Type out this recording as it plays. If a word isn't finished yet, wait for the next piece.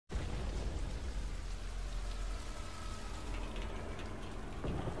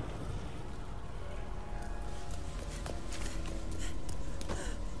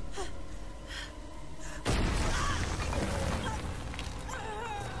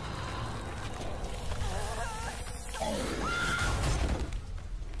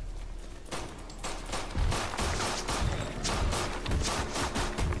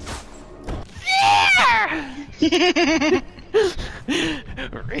Why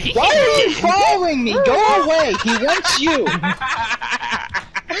are you following me? Go away! He wants you!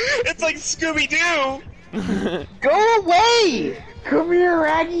 It's like Scooby-Doo! Go away! Come here,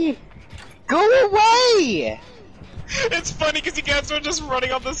 Raggy! Go away! It's funny because you guys are just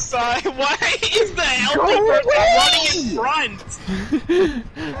running on the side. Why is the healthy person running in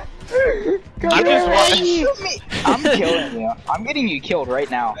front? Come here, Raggy! I'm killing you. I'm getting you killed right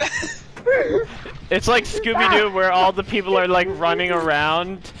now. It's like Scooby-Doo where all the people are like running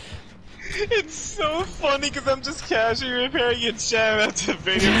around. It's so funny because I'm just casually repairing a gem at the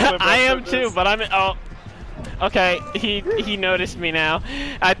video clip. I am too, but I'm oh. Okay, he noticed me now.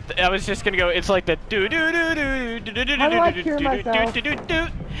 I was just gonna go. It's like the do do do do do do do do do do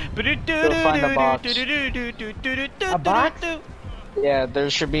do do Go find a box. A box? Yeah, there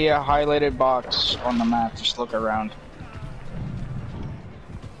should be a highlighted box on the map. Just look around.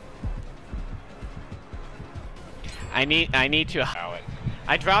 I need to.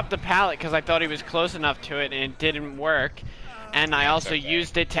 I dropped the pallet because I thought he was close enough to it and it didn't work. And I also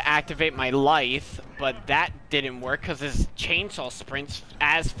used it to activate my life, but that didn't work because his chainsaw sprints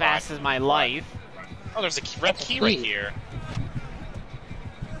as fast as my life. Oh, there's a red key right here.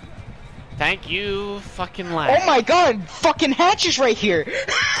 Thank you, fucking lad. Oh my god! Fucking Hatch is right here!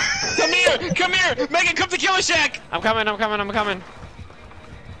 Come here! Come here! Megan, come to Killer Shack! I'm coming, I'm coming, I'm coming.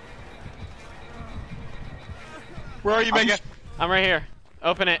 Where are you, Megan? I'm right here.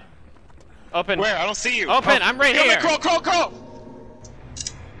 Open it. Open. Where? I don't see you. Open! I'm right here! Crawl, crawl, crawl!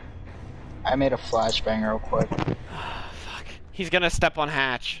 I made a flashbang real quick. Fuck. He's gonna step on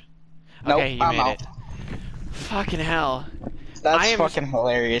Hatch. Nope, Okay, he I'm made out. it. Fucking hell. That's fucking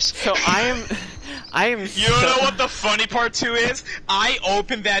hilarious. So I am You know what the funny part too is? I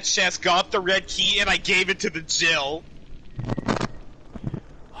opened that chest, got the red key, and I gave it to the Jill.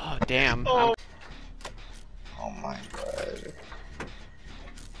 Oh, damn. Oh. Oh my god.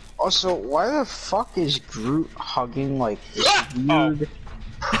 Also, why the fuck is Groot hugging like this weird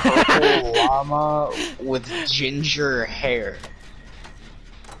purple llama with ginger hair?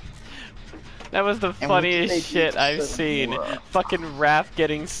 That was the what funniest did they shit do I've to seen. Laura? Fucking Raph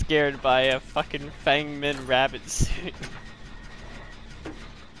getting scared by a fucking Fangman rabbit suit.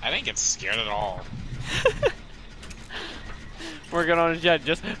 I didn't get scared at all. Working on a jet,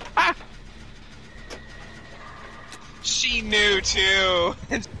 just ah! She knew too.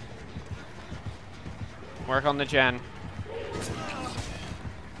 Work on the gen.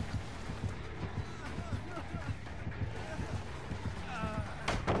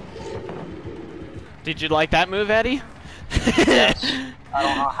 Did you like that move, Eddie? Yes. I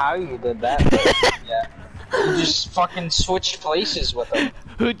don't know how you did that. But yeah. You just fucking switched places with him.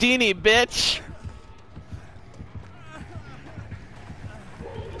 Houdini, bitch!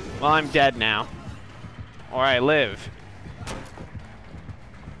 Well, I'm dead now. Or I live.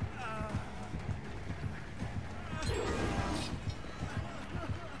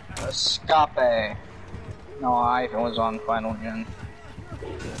 Escape. No, I was on final gen.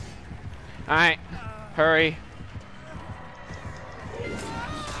 Alright, hurry.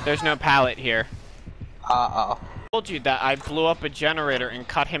 There's no pallet here. Uh-oh. I told you that I blew up a generator and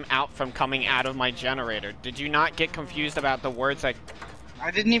cut him out from coming out of my generator. Did you not get confused about the words I...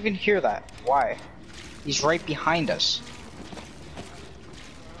 I didn't even hear that. Why? He's right behind us.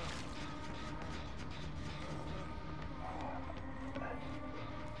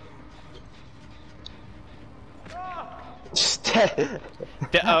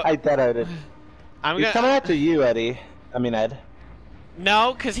 I dead-outed. He's coming after you, Eddie. I mean, Ed.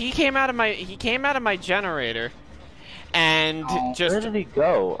 No, cause he came out of my generator, and just. Where did he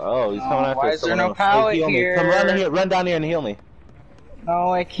go? Oh, he's coming after. Why is there someone no else. pallet Heal me. here? Come run here, run down here and heal me.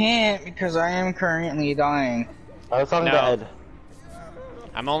 No, I can't because I am currently dying. I was talking to Ed.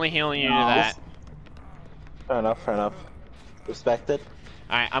 I'm only healing you to No. that. Fair enough. Fair enough. Respected.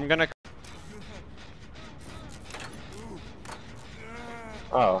 All right, I'm gonna.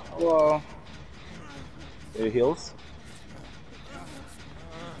 Oh. Whoa. He heals.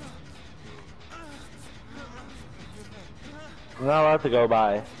 I'm not allowed to go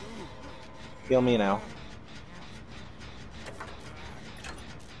by. Heal me now.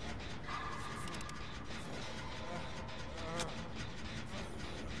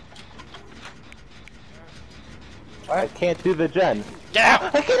 I can't do the gen. Get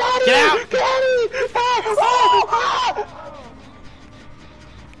out! Get out of Get here! out! Get out of here! Ah!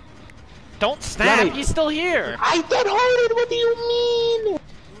 Don't snap! Lenny. He's still here. I dead-hearted! What do you mean?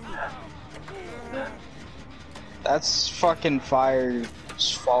 That's fucking Fire's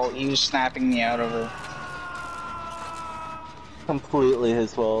fault. He was snapping me out of it. Completely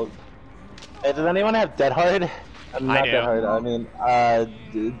his fault. Hey, does anyone have Dead Hard? Not do. Dead Hard. I mean,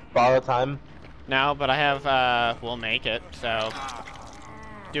 borrow time. No, but I have, we'll make it, so.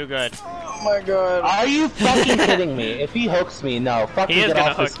 Do good. Oh my god. Are you fucking kidding me? If he hooks me, no. Fucking He is get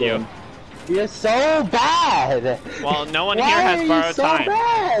gonna off this hook you. game. You're so bad! Well, no one Why here has are borrowed you so time.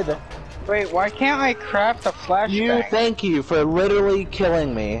 bad? Wait, why can't I craft a flashbang? Thank you for literally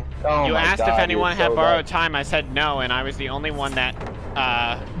killing me. Oh You my asked God, if anyone you're had so borrowed bad. time, I said no, and I was the only one that,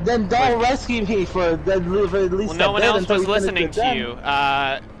 Then don't rescue me for at least well, no one a bit else until was we finish listening the to den. you.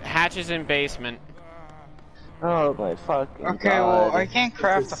 Hatch is in basement. Oh my fucking Okay, God. well, I can't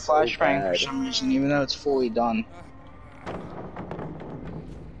craft a This is so flashbang for bad. some reason, even though it's fully done.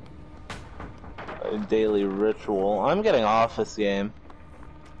 A daily ritual. I'm getting off this game.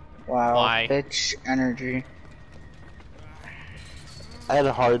 Wow, Why? bitch energy. I had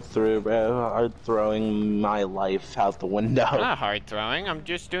a hard through, bro. Hard throwing my life out the window. I'm not hard throwing, I'm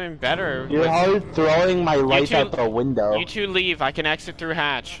just doing better. You're with- hard throwing my life two- out the window. You two leave, I can exit through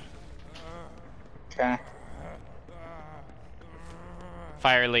hatch. Okay.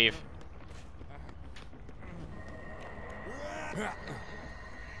 Fire leave.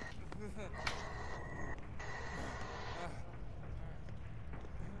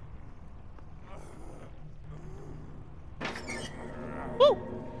 Woo!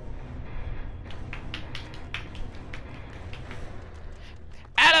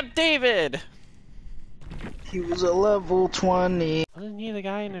 Adam David! He was a level 20. Wasn't he the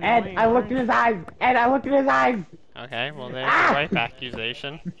guy in an Ed, I looked in his eyes! Ed, I looked in his eyes! Okay, well there's the wife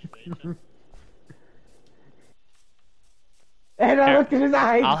accusation. Ed, I Here, looked in his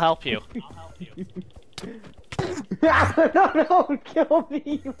eyes! I'll help you. No, kill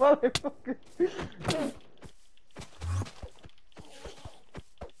me, you motherfucker!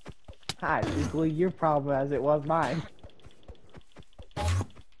 Hi, it's equally your problem as it was mine.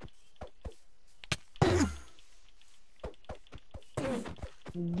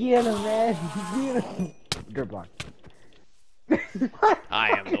 Get him, man! Get him! Dirt block. I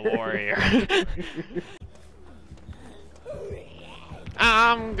am the warrior.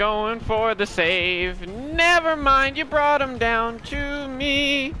 I'm going for the save. Never mind, you brought him down to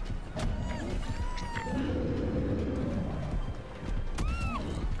me.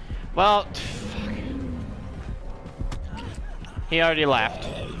 Well, fuck. He already left.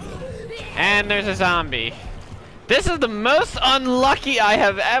 And there's a zombie. This is the most unlucky I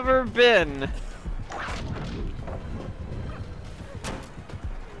have ever been.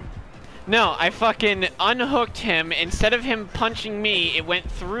 No, I fucking unhooked him. Instead of him punching me, it went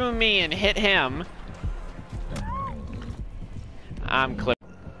through me and hit him. I'm clipping.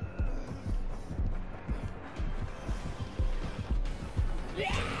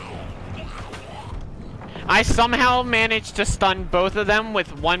 I somehow managed to stun both of them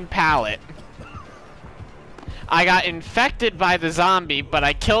with one pallet. I got infected by the zombie, but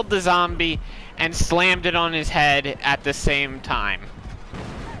I killed the zombie and slammed it on his head at the same time.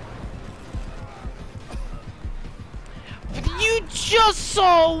 You just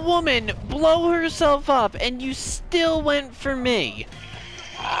saw a woman blow herself up, and you still went for me.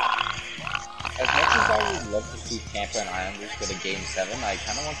 As much as I would love to see Tampa and Islanders go to Game 7, I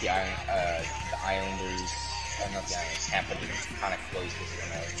kind of want the Islanders, not the Islanders, Tampa to kind of close this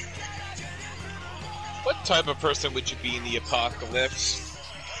one out. What type of person would you be in the apocalypse?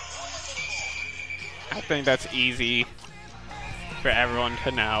 I think that's easy for everyone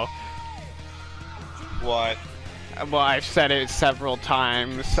to know. What? Well, I've said it several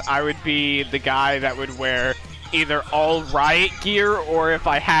times. I would be the guy that would wear either all riot gear, or if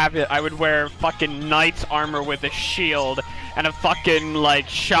I have it, I would wear fucking knight's armor with a shield and a fucking, like,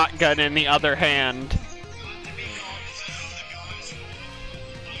 shotgun in the other hand.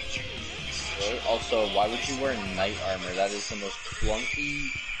 Also, why would you wear knight armor? That is the most clunky,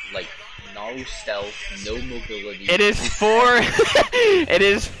 like, no stealth, no mobility. It is for... it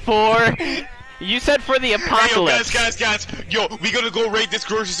is for... You said for the apocalypse. Hey, yo, guys, yo, we gotta go raid this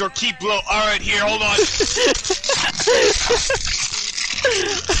grocery store, keep low. Alright, here, hold on.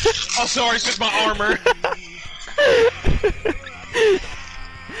 Oh, sorry, it's just my armor.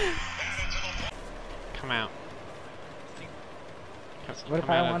 Come out. What if Come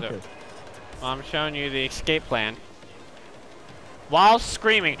I out want of to? the- Well, I'm showing you the escape plan. While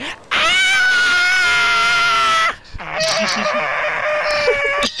screaming. Ah!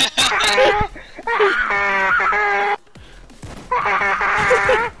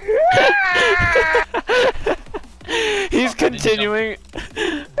 He's continuing.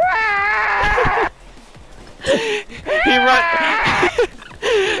 He run.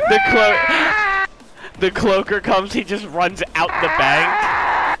 The cloaker comes. He just runs out the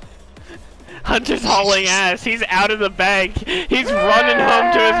bank. Hunter's hauling ass. He's out of the bank. He's running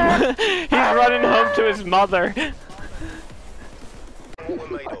home to his. He's running home to his mother.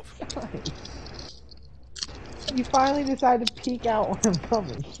 You finally decided to peek out when I'm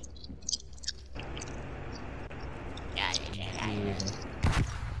coming.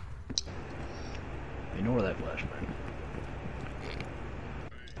 Ignore that flashbang.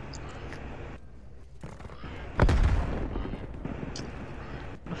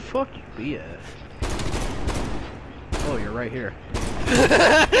 The fuck you BF? Oh, you're right here. What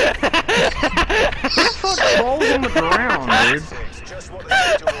the fuck crawls on the ground, dude?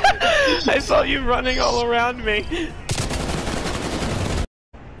 I saw you running all around me.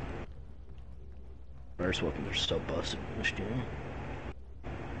 First weapons are so busted in this game.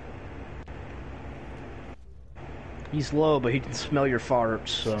 He's low, but he can smell your farts,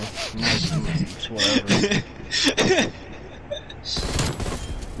 so it's whatever.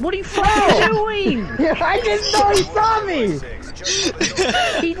 What are you fucking doing? I didn't know he saw me!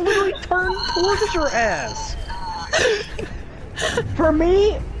 He literally turned towards your ass. For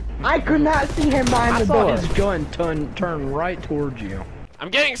me, I could not see him behind I the thought door. his gun turned right towards you. I'm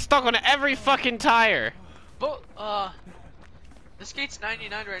getting stuck on every fucking tire. But, this gate's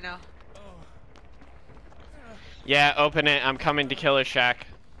 99 right now. Yeah, open it. I'm coming to Killer Shack.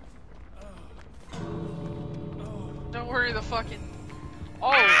 Don't worry, the fucking...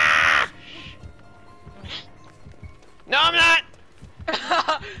 Oh! No, I'm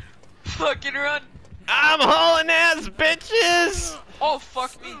not! Fucking run! I'm hauling ass, bitches! Oh,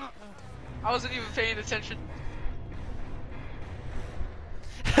 fuck me. I wasn't even paying attention.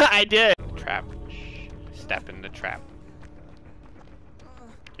 I did. Trap. Step in the trap.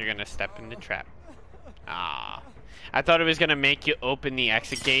 You're gonna step in the trap. Ah. I thought it was gonna make you open the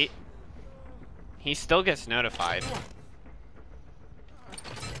exit gate. He still gets notified.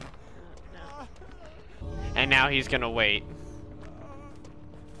 And now he's gonna wait.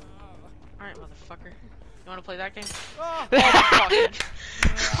 Alright, motherfucker. You wanna play that game? Oh, fucking...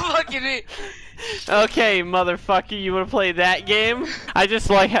 fucking it! Okay, motherfucker, you wanna play that game? I just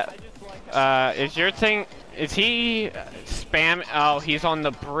like how... is your thing... Is he... spam... Oh, he's on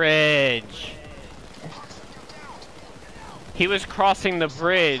the bridge. He was crossing the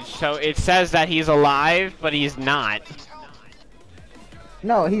bridge, so it says that he's alive, but he's not.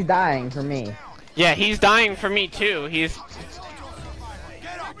 No, he's dying for me. Yeah, he's dying for me too. He's...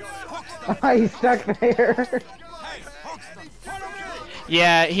 He's stuck there.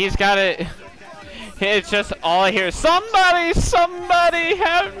 Yeah, he's got it. It's just all I hear is, somebody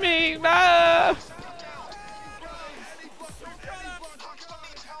help me!